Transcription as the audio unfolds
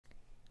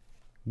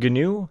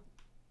GNU,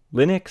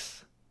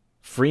 Linux,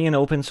 free and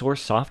open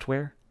source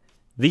software.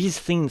 These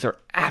things are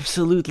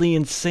absolutely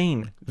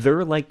insane.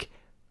 They're like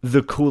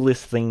the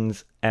coolest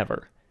things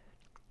ever.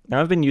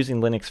 Now, I've been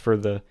using Linux for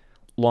the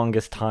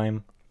longest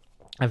time.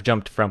 I've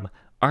jumped from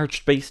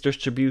Arch-based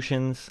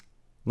distributions,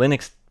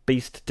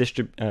 Linux-based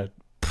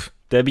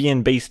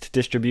Debian-based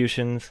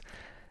distributions.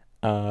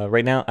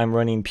 Right now, I'm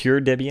running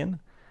pure Debian,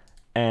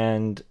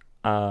 and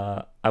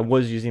I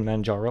was using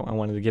Manjaro. I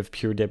wanted to give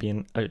pure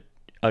Debian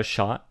a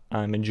shot.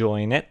 I'm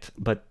enjoying it,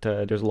 but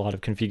there's a lot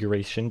of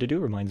configuration to do.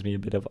 Reminds me a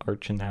bit of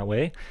Arch in that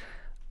way.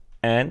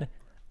 And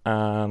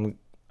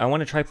I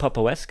want to try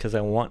PupOS because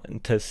I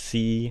want to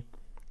see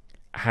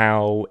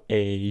how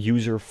a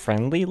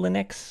user-friendly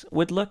Linux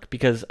would look,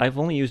 because I've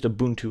only used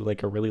Ubuntu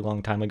like a really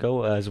long time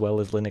ago, as well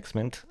as Linux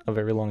Mint a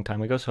very long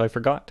time ago, so I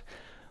forgot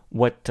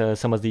what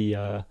some of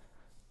the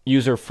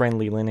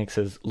user-friendly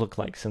Linuxes look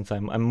like, since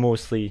I'm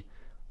mostly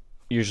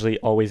usually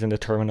always in the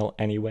terminal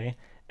anyway,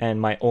 and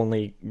my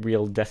only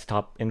real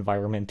desktop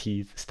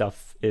environment-y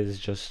stuff is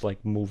just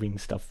like moving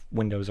stuff,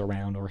 windows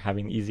around, or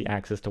having easy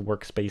access to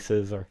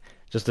workspaces, or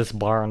just this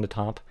bar on the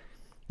top.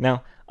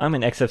 Now, I'm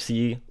an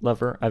XFCE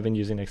lover. I've been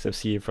using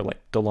XFCE for like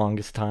the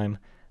longest time.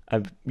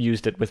 I've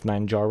used it with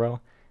Manjaro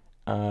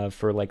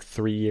for like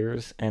 3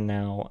 years, and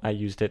now I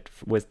used it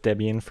with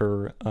Debian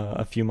for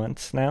a few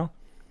months now.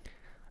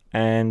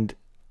 And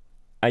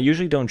I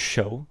usually don't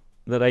show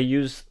that I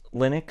use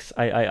Linux.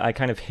 I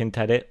kind of hint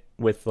at it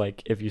with,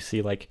 like, if you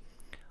see like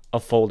a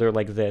folder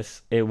like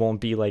this, it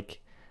won't be like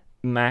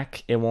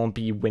Mac, it won't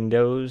be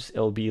Windows,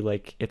 it'll be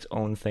like its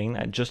own thing,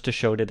 just to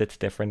show that it's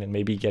different and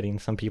maybe getting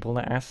some people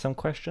to ask some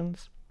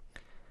questions.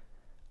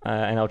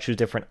 And I'll choose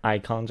different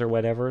icons or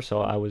whatever.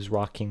 So I was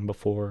rocking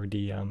before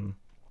the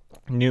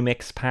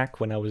Numix pack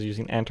when I was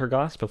using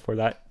Antergos, before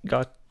that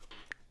got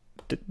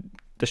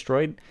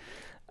destroyed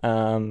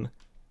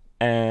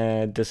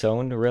and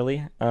disowned,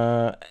 really.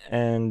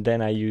 And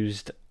then I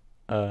used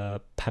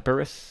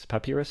Papyrus,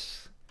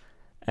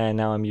 and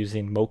now I'm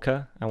using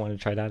Mocha. I want to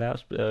try that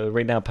out.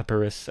 Right now,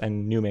 Papyrus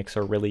and Numix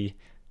are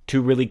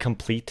two really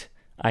complete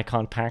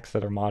icon packs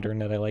that are modern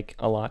that I like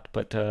a lot.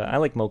 But I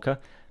like Mocha,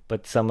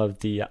 but some of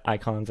the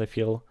icons I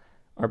feel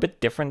are a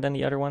bit different than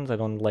the other ones. I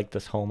don't like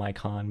this home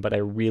icon, but I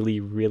really,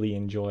 really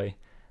enjoy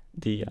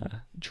the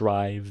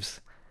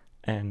drives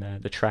and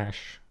the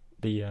trash,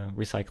 the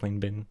recycling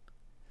bin.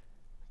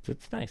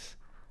 It's nice.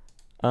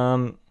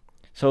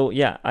 So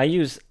yeah, I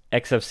use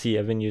XFCE.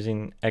 I've been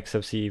using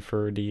XFCE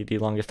for the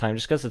longest time,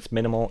 just because it's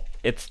minimal,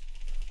 it's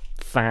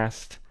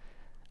fast,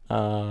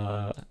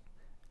 and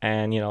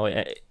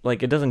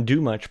like, it doesn't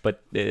do much,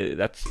 but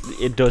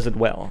it does it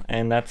well,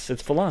 and that's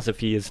its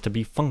philosophy, is to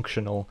be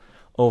functional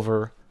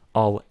over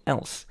all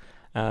else.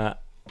 I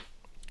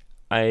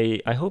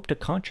hope to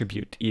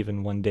contribute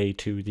even one day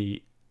to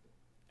the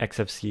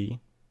XFCE,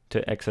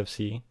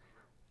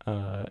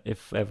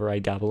 if ever I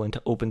dabble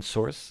into open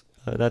source.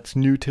 That's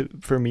new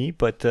for me,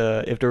 but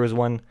if there was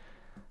one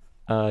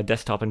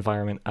desktop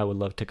environment I would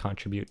love to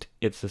contribute,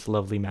 it's this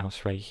lovely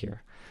mouse right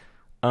here.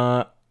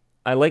 I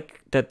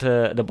like that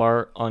the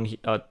bar on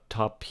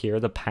top here,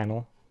 the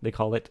panel, they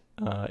call it,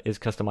 is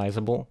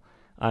customizable.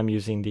 I'm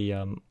using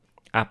the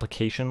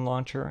application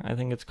launcher, I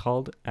think it's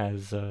called,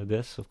 as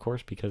this, of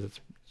course, because it's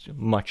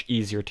much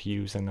easier to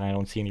use and I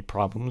don't see any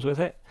problems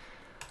with it.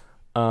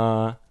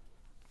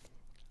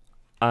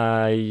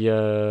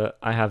 I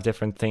have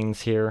different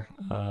things here.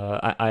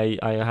 I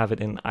have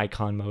it in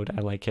icon mode.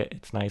 I like it.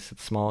 It's nice.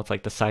 It's small. It's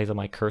like the size of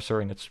my cursor,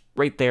 and it's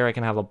right there. I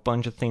can have a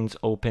bunch of things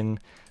open.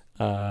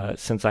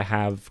 Since I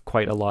have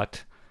quite a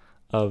lot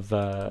of.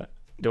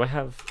 Do I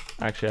have?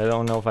 Actually, I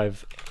don't know if I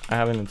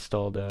haven't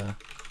installed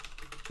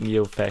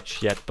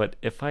NeoFetch yet. But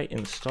if I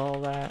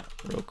install that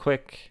real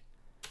quick,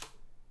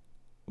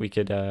 we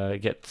could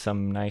get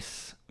some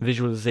nice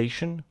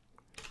visualization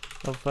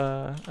of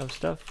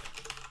stuff.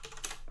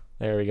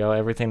 There we go,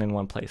 everything in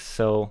one place.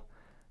 So,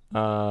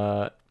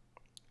 yeah,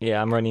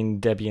 I'm running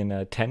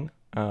Debian 10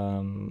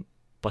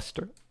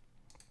 Buster.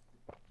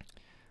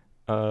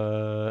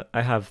 I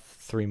have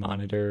 3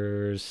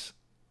 monitors.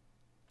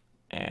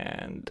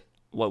 And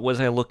what was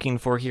I looking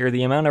for here?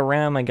 The amount of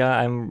RAM I got,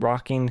 I'm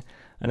rocking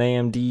an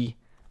AMD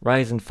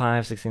Ryzen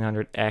 5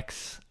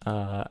 1600X.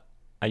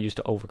 I used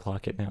to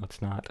overclock it, now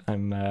it's not.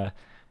 I'm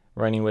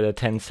running with a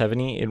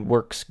 1070. It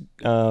works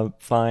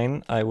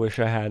fine. I wish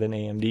I had an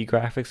AMD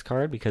graphics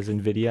card, because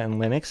NVIDIA and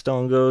Linux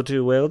don't go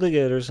too well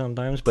together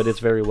sometimes, but it's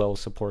very well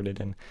supported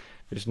and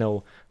there's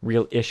no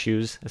real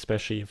issues,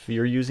 especially if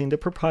you're using the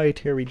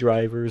proprietary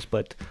drivers,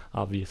 but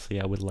obviously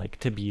I would like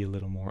to be a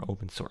little more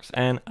open source.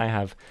 And I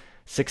have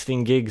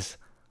 16 gigs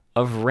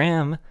of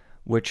RAM,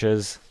 which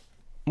is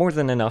more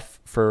than enough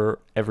for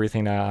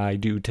everything that I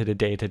do to the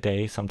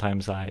day-to-day.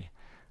 Sometimes I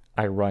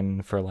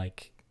run for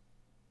like,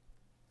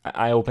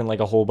 I open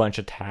like a whole bunch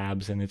of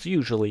tabs, and it's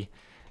usually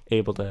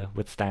able to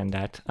withstand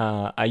that.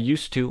 I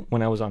used to,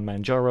 when I was on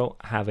Manjaro,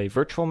 have a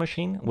virtual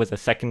machine with a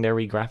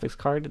secondary graphics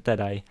card that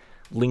I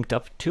linked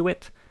up to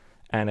it,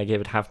 and I gave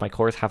it half my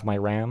cores, half my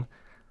RAM.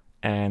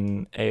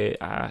 and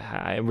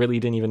I really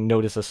didn't even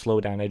notice a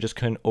slowdown. I just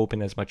couldn't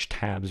open as much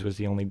tabs was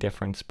the only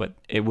difference, but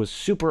it was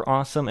super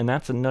awesome. And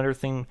that's another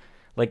thing,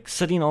 like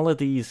setting all of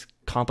these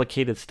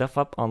complicated stuff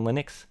up on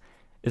Linux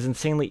is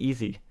insanely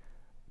easy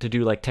to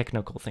do, like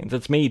technical things.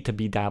 It's made to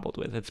be dabbled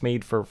with. It's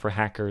made for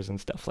hackers and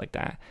stuff like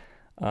that.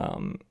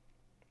 And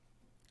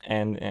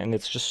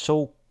it's just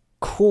so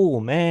cool,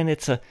 man.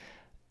 It's an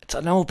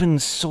open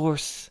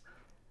source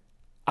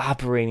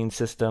operating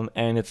system,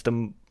 and it's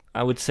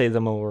I would say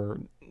the more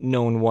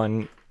known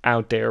one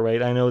out there,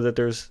 right? I know that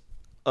there's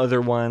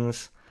other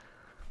ones,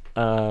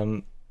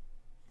 but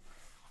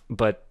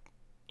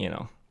you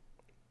know,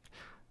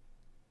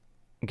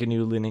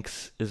 GNU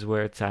Linux is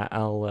where it's at.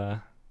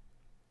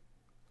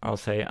 I'll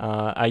say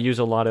I use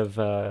a lot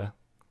of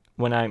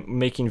when I'm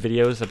making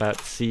videos about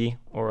C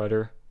or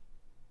other,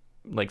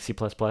 like C++.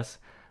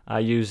 I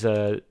use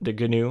the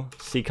GNU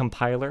C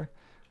compiler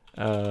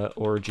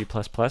or G++,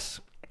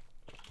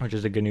 which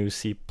is a GNU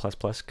C++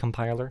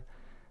 compiler.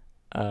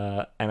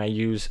 And I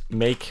use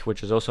Make,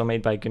 which is also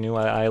made by GNU.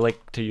 I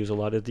like to use a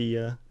lot of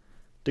the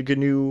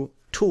GNU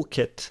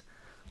toolkit,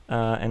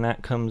 and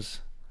that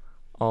comes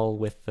all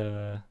with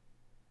the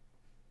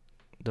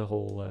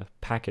whole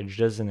package,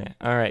 doesn't it?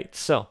 All right,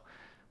 so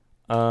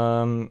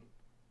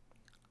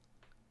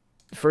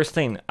first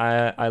thing,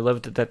 I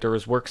loved that there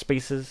was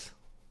workspaces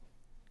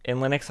in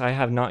Linux. I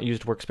have not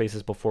used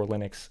workspaces before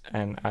Linux,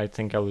 and I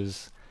think I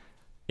was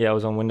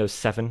on Windows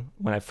 7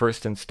 when I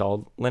first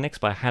installed Linux,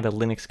 but I had a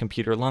Linux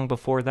computer long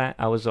before that.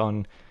 I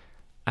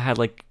had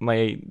like,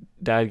 my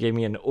dad gave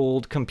me an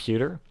old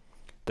computer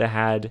that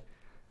had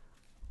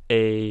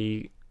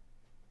a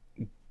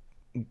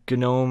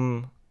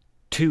GNOME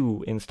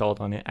 2 installed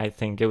on it, I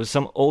think. It was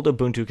some old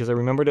Ubuntu, because I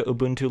remember the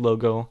Ubuntu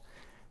logo,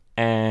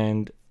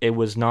 and it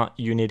was not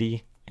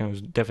Unity, and it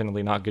was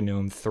definitely not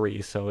GNOME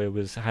 3, so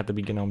it had to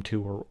be GNOME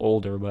 2 or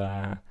older,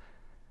 but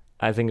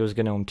I think it was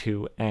GNOME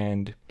 2,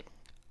 and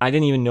I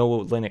didn't even know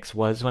what Linux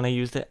was when I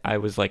used it. I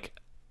was like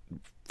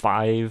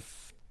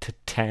 5 to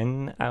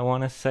 10, I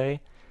want to say,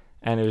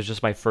 and it was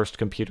just my first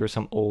computer,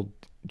 some old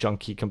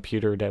junky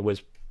computer that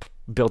was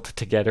built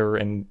together,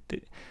 and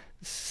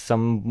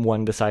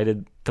someone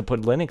decided to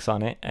put Linux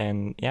on it,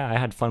 and yeah, I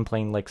had fun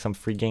playing like some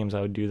free games.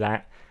 I would do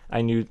that.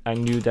 I knew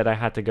that I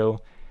had to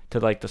go to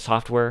like the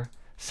software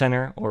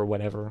center or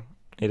whatever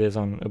it is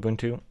on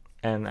Ubuntu,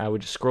 and I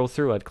would just scroll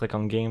through. I'd click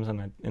on games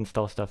and I'd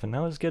install stuff, and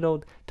that was good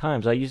old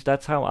times.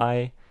 That's how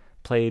I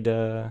played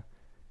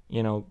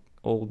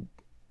old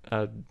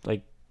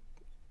like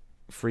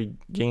free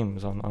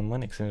games on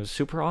Linux, and it was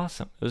super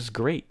awesome. It was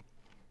great.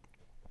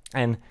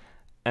 And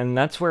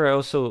that's where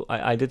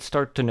I did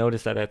start to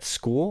notice that at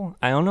school,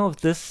 I don't know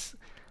if this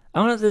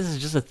is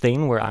just a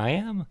thing where I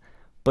am,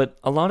 but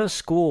a lot of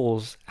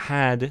schools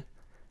had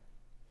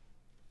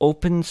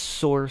open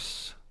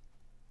source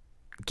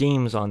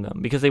games on them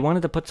because they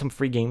wanted to put some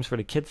free games for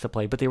the kids to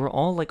play, but they were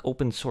all like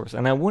open source.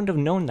 And I wouldn't have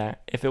known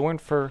that if it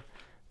weren't for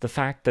the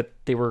fact that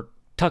they were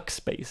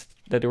Tux based,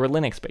 that they were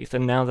Linux based.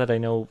 And now that I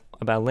know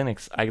about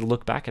Linux, I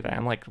look back at that,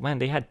 I'm like, man,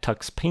 they had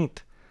Tux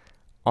Paint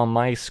on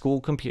my school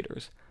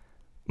computers,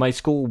 my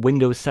school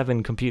Windows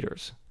 7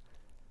 computers.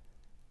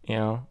 You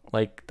know,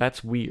 like,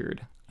 that's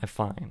weird, I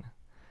find.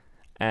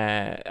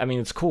 I mean,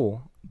 it's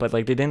cool, but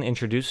like, they didn't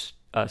introduce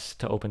us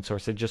to open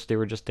source. They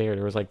were just there.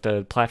 There was like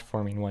the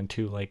platforming one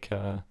too, like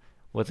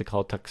what's it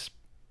called, Tux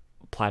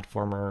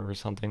Platformer or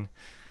something.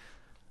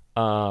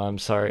 I'm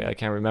sorry, I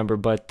can't remember,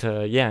 but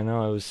yeah,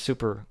 no, it was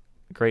super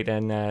great.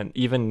 And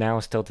even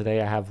now, still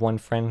today, I have one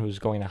friend who's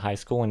going to high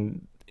school,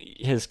 and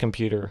his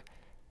computer,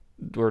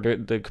 or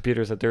the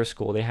computers at their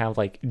school, they have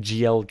like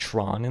GL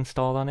Tron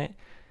installed on it.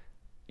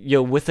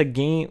 Yo, with a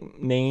game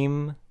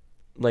name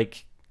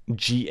like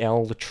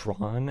GL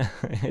Tron,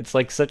 it's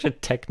like such a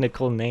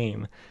technical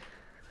name.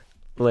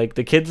 Like,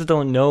 the kids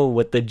don't know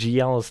what the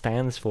GL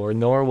stands for,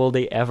 nor will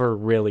they ever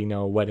really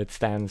know what it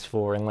stands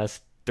for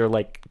unless they're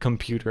like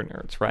computer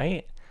nerds,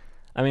 right?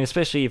 I mean,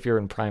 especially if you're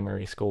in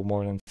primary school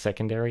more than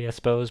secondary, I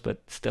suppose,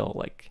 but still,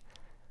 like,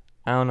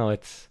 I don't know,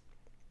 it's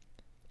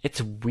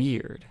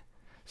weird.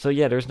 So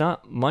yeah, there's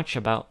not much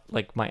about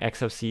like my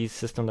XFCE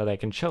system that I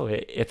can show.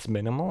 It's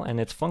minimal and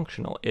it's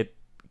functional. It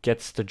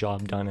gets the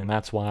job done, and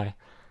that's why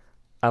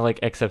I like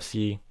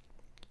XFCE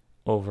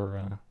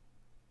over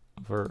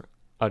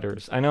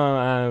others. I know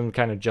I'm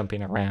kind of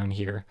jumping around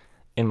here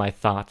in my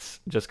thoughts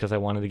just because I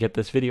wanted to get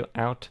this video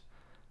out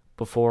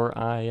before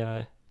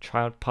I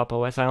try out Pop!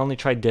 OS. I only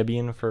tried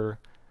Debian for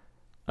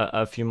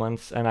a few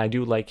months, and I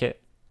do like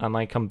it. I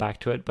might come back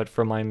to it, but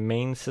for my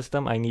main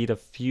system, I need a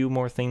few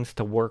more things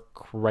to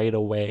work right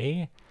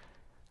away.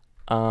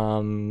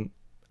 And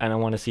I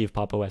want to see if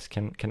Pop! OS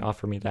can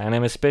offer me that. And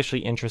I'm especially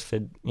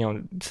interested, you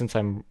know, since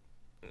I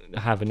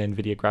have an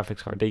NVIDIA graphics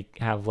card, they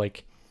have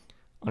like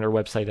on their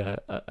website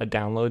a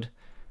download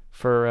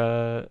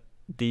for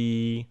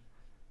the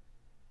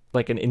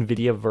like an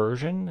NVIDIA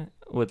version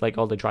with like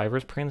all the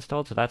drivers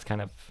pre-installed. So that's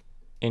kind of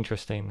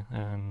interesting,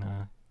 and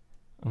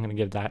I'm gonna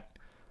give that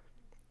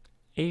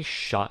a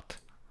shot.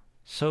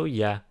 So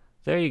yeah,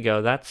 there you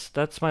go.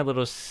 That's my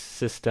little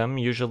system.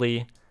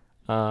 Usually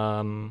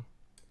I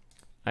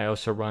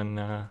also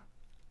run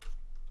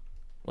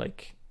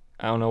like,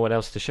 I don't know what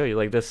else to show you.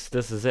 Like this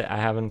is it. I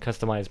haven't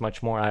customized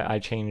much more. I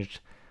changed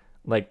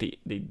like the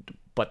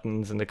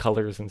buttons and the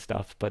colors and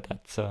stuff, but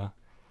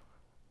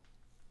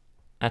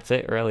that's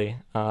it really.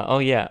 Oh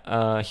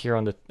yeah, here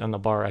on the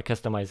bar I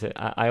customize it.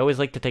 I always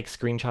like to take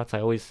screenshots.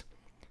 I always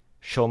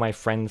show my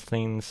friends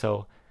things,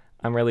 so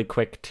I'm really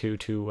quick to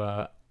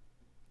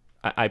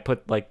I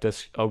put like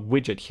this a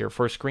widget here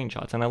for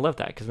screenshots, and I love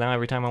that because now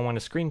every time I want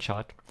a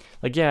screenshot,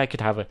 like yeah, I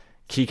could have a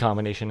key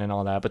combination and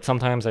all that, but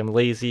sometimes I'm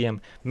lazy, I'm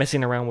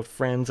messing around with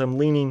friends, I'm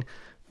leaning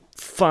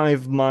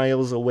 5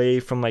 miles away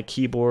from my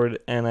keyboard,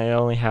 and I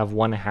only have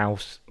one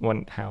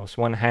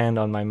hand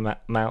on my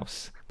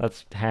mouse.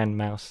 That's hand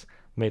mouse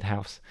made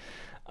house.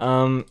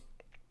 Um,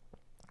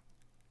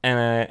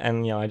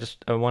 and you know,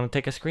 I want to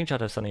take a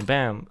screenshot of something.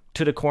 Bam,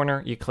 to the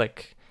corner, you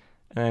click,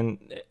 and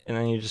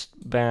then you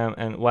just bam,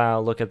 and wow,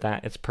 look at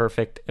that, it's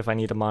perfect. If I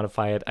need to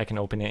modify it, I can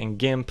open it in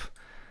GIMP.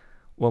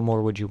 What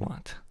more would you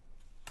want?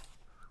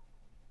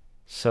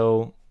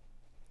 So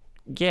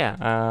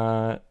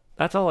yeah,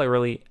 that's all I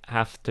really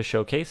have to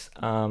showcase.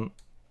 I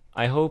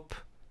hope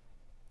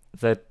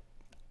that